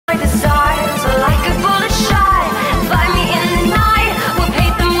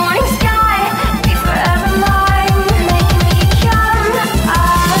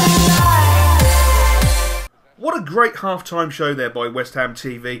great half-time show there by West Ham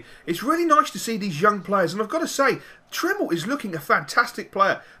TV. It's really nice to see these young players, and I've got to say, Tremble is looking a fantastic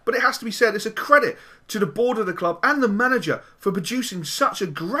player, but it has to be said, it's a credit to the board of the club and the manager for producing such a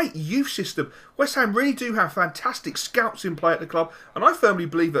great youth system. West Ham really do have fantastic scouts in play at the club, and I firmly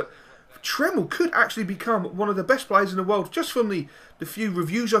believe that Tremble could actually become one of the best players in the world. Just from the few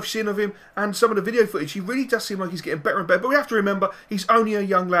reviews I've seen of him and some of the video footage, he really does seem like he's getting better and better. But we have to remember, he's only a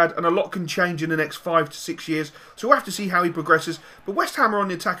young lad and a lot can change in the next 5 to 6 years. So we'll have to see how he progresses. But West Ham are on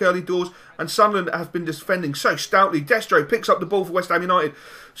the attack early doors, and Sunderland have been defending so stoutly. Destro picks up the ball for West Ham United.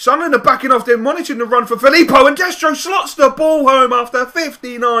 Sunderland are backing off, they're monitoring the run for Filippo, and Destro slots the ball home after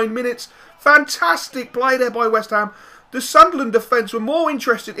 59 minutes. Fantastic play there by West Ham. The Sunderland defence were more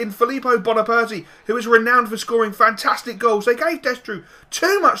interested in Filippo Bonaperti, who is renowned for scoring fantastic goals. They gave Destro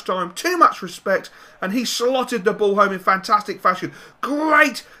too much time, too much respect, and he slotted the ball home in fantastic fashion.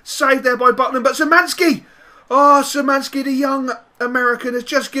 Great save there by Butland, but Szymanski! Oh, Szymanski, the young American, has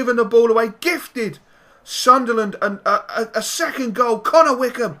just given the ball away. Gifted Sunderland a second goal. Connor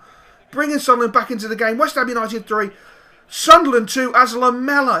Wickham bringing Sunderland back into the game. West Ham United 3. Sunderland 2 as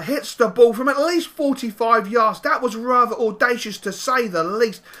Lamella hits the ball from at least 45 yards. That was rather audacious to say the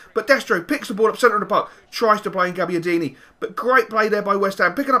least. But Destro picks the ball up centre of the park, tries to play in Gabbiadini. But great play there by West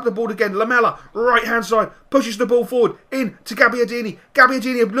Ham. Picking up the ball again. Lamella, right hand side, pushes the ball forward in to Gabbiadini.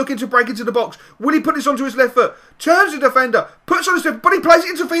 Gabbiadini looking to break into the box. Will he put this onto his left foot? Turns the defender, puts on his left, but he plays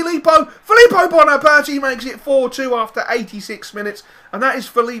it into Filippo. Filippo Bonaperti makes it 4-2 after 86 minutes. And that is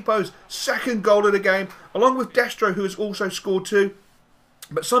Filippo's second goal of the game, along with Destro, who has also scored 2.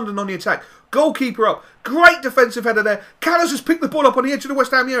 But Sunderland on the attack. Goalkeeper up. Great defensive header there. Callas has picked the ball up on the edge of the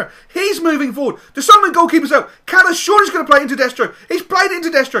West Ham area. He's moving forward. The Sunderland goalkeeper's out. Callas sure is going to play into Destro. He's played it into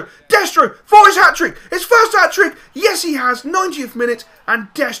Destro. Destro for his hat-trick. His first hat-trick. Yes, he has. 90th minute. And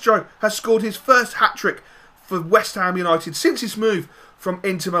Destro has scored his first hat-trick for West Ham United since his move from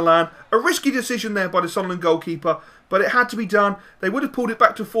Inter Milan. A risky decision there by the Sunderland goalkeeper, but it had to be done. They would have pulled it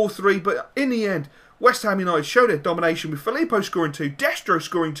back to 4-3, but in the end, West Ham United showed their domination with Filippo scoring 2, Destro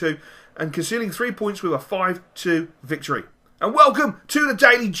scoring 2, and concealing 3 points with a 5-2 victory. And welcome to the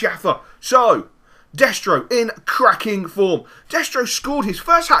Daily Jaffa. So, Destro in cracking form. Destro scored his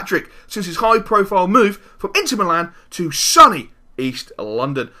first hat-trick since his high-profile move from Inter Milan to sunny East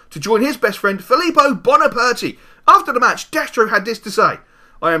London to join his best friend Filippo Bonaperti. After the match, Destro had this to say: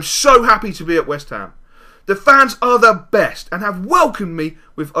 "I am so happy to be at West Ham. The fans are the best and have welcomed me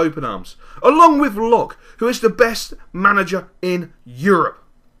with open arms, along with Locke, who is the best manager in Europe."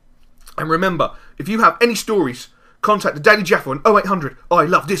 And remember, if you have any stories, contact the Daily Jaffa on 0800 I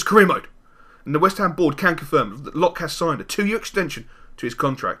love this career mode. And the West Ham board can confirm that Locke has signed a 2-year extension to his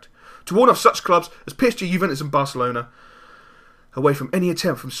contract to warn off such clubs as PSG, Juventus and Barcelona away from any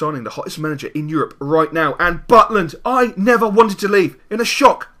attempt from signing the hottest manager in Europe right now. And Butland, I never wanted to leave. In a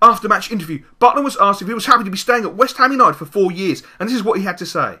shock after-match interview, Butland was asked if he was happy to be staying at West Ham United for 4 years, and this is what he had to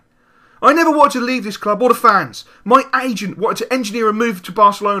say: "I never wanted to leave this club or the fans. My agent wanted to engineer a move to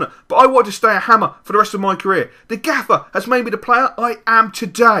Barcelona, but I wanted to stay at Hammer for the rest of my career. The gaffer has made me the player I am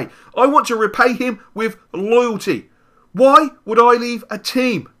today. I want to repay him with loyalty. Why would I leave a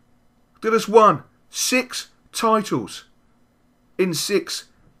team that has won 6 titles in 6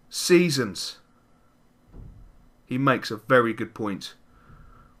 seasons?" He makes a very good point.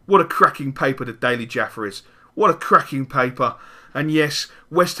 What a cracking paper the Daily Jaffa is. What a cracking paper. And yes,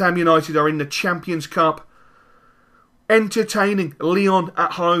 West Ham United are in the Champions Cup, entertaining Lyon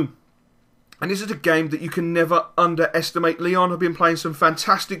at home. And this is a game that you can never underestimate. Lyon have been playing some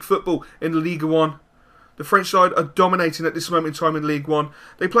fantastic football in Ligue 1. The French side are dominating at this moment in time in League 1.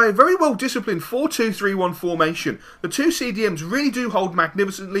 They play a very well-disciplined 4-2-3-1 formation. The 2 CDMs really do hold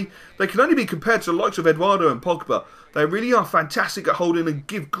magnificently. They can only be compared to the likes of Eduardo and Pogba. They really are fantastic at holding and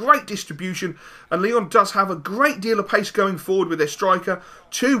give great distribution. And Lyon does have a great deal of pace going forward with their striker.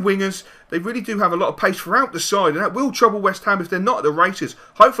 2 wingers. They really do have a lot of pace throughout the side, and that will trouble West Ham if they're not at the races.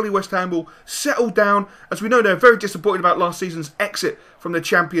 Hopefully West Ham will settle down, as we know they're very disappointed about last season's exit from the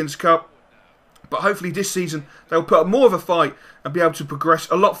Champions Cup. But hopefully this season they'll put up more of a fight and be able to progress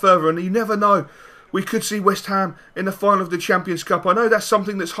a lot further. And you never know, we could see West Ham in the final of the Champions Cup. I know that's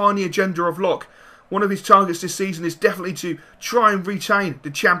something that's high on the agenda of Locke. One of his targets this season is definitely to try and retain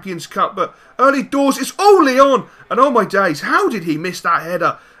the Champions Cup. But early doors, it's all Lyon. And oh my days, how did he miss that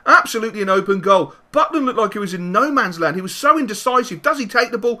header? Absolutely an open goal. Butland looked like he was in no man's land. He was so indecisive. Does he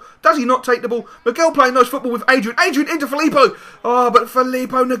take the ball? Does he not take the ball? Miguel playing nice football with Adrian. Adrian into Filippo. Oh, but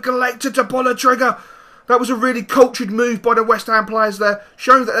Filippo neglected to pull a trigger. That was a really cultured move by the West Ham players there,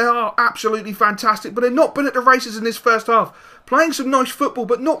 showing that they are absolutely fantastic, but they've not been at the races in this first half. Playing some nice football,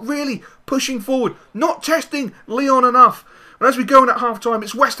 but not really pushing forward, not testing Lyon enough. And as we go in at half-time,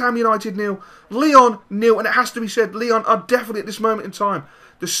 it's West Ham United 0, Lyon 0, and it has to be said, Lyon are definitely at this moment in time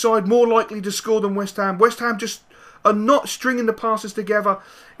the side more likely to score than West Ham. West Ham just are not stringing the passes together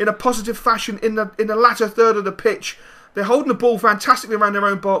in a positive fashion in the latter third of the pitch. They're holding the ball fantastically around their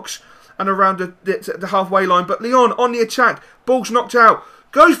own box and around the halfway line. But Lyon on the attack, ball's knocked out,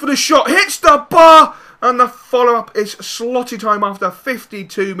 goes for the shot, hits the bar, and the follow-up is slotted home after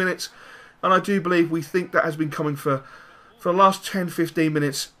 52 minutes. And I do believe we think that has been coming for the last 10-15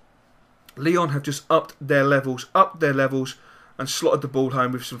 minutes. Lyon have just upped their levels, and slotted the ball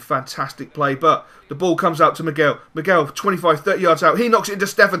home with some fantastic play. But the ball comes out to Miguel. Miguel, 25-30 yards out. He knocks it into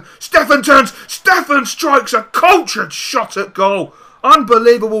Stefan. Stefan turns. Stefan strikes a cultured shot at goal.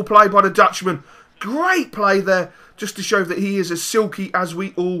 Unbelievable play by the Dutchman. Great play there, just to show that he is as silky as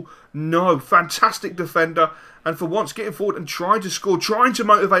we all know. Fantastic defender. And for once, getting forward and trying to score, trying to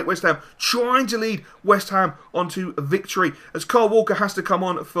motivate West Ham, trying to lead West Ham onto a victory. As Carl Walker has to come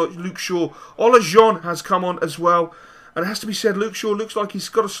on for Luke Shaw. Ola Jean has come on as well. And it has to be said, Luke Shaw looks like he's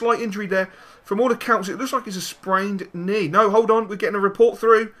got a slight injury there. From all accounts, it looks like it's a sprained knee. No, hold on, we're getting a report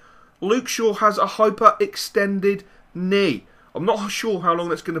through. Luke Shaw has a hyperextended knee. I'm not sure how long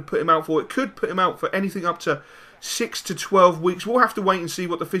that's going to put him out for. It could put him out for anything up to 6 to 12 weeks. We'll have to wait and see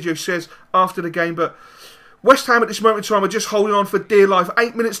what the physio says after the game. But West Ham at this moment in time are just holding on for dear life.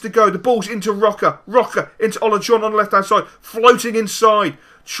 8 minutes to go. The ball's into Rocker. Rocker into Ola John on the left-hand side. Floating inside.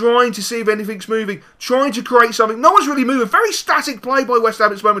 Trying to see if anything's moving. Trying to create something. No one's really moving. Very static play by West Ham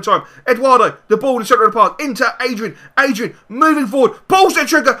at this moment in time. Eduardo, the ball in the centre of the park. Into Adrian. Adrian moving forward. Pulls the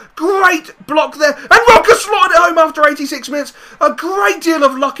trigger. Great block there. And Rocker slotted it home after 86 minutes. A great deal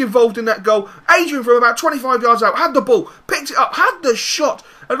of luck involved in that goal. Adrian from about 25 yards out had the ball. Picked it up. Had the shot.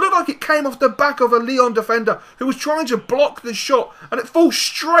 It looked like it came off the back of a Lyon defender who was trying to block the shot, and it falls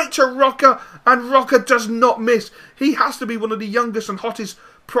straight to Rocker, and Rocker does not miss. He has to be one of the youngest and hottest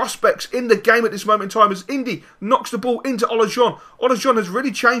prospects in the game at this moment in time, as Indy knocks the ball into Ola Jean. Ola Jean has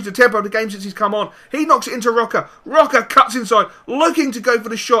really changed the tempo of the game since he's come on. He knocks it into Rocker. Rocker cuts inside, looking to go for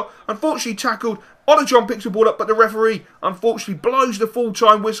the shot. Unfortunately tackled. Ola Jean picks the ball up, but the referee unfortunately blows the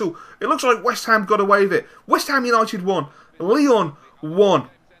full-time whistle. It looks like West Ham got away with it. West Ham United won. Lyon won.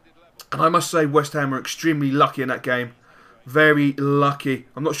 And I must say, West Ham are extremely lucky in that game. Very lucky.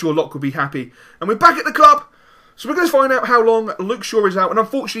 I'm not sure Locke will be happy. And we're back at the club. So we're going to find out how long Luke Shaw is out. And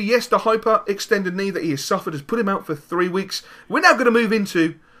unfortunately, yes, the hyper-extended knee that he has suffered has put him out for 3 weeks. We're now going to move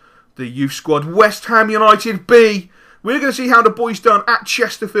into the youth squad. West Ham United B. We're going to see how the boys done at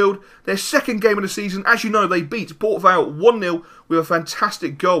Chesterfield. Their second game of the season. As you know, they beat Port Vale 1-0 with a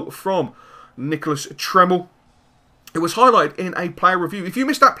fantastic goal from Nicholas Tremmell. It was highlighted in a player review. If you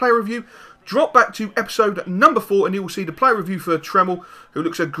missed that player review, drop back to episode number 4 and you will see the player review for Tremmell, who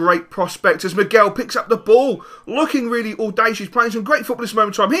looks a great prospect as Miguel picks up the ball, looking really audacious, playing some great football this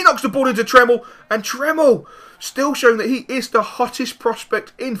moment in time. He knocks the ball into Tremmell, and Tremmell still showing that he is the hottest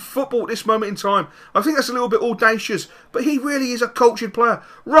prospect in football at this moment in time. I think that's a little bit audacious, but he really is a cultured player.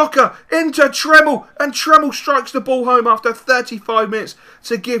 Rocker into Tremmell, and Tremmell strikes the ball home after 35 minutes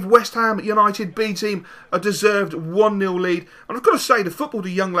to give West Ham United B team a deserved 1-0 lead. And I've got to say, the football the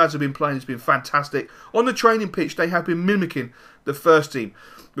young lads have been playing has been fantastic. On the training pitch, they have been mimicking the first team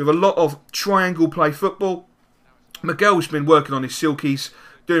with a lot of triangle play football. Miguel's been working on his silkies,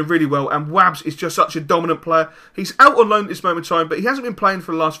 doing really well, and Wabs is just such a dominant player. He's out on loan at this moment in time, but he hasn't been playing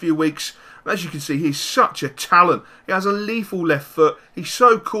for the last few weeks. And as you can see, he's such a talent. He has a lethal left foot. He's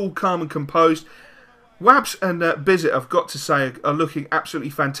so cool, calm and composed. Wabs and Bizet, I've got to say, are looking absolutely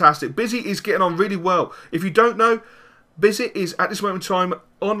fantastic. Bizzy is getting on really well. If you don't know, Bizet is at this moment in time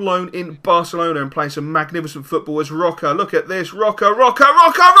on loan in Barcelona and playing some magnificent football as Rocker. Look at this. Rocker,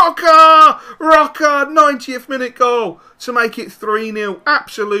 90th minute goal to make it 3-0.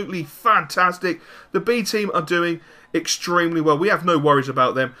 Absolutely fantastic. The B team are doing extremely well. We have no worries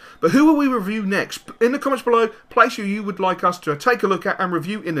about them. But who will we review next? In the comments below, place who you would like us to take a look at and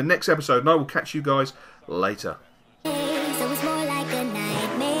review in the next episode. And I will catch you guys later.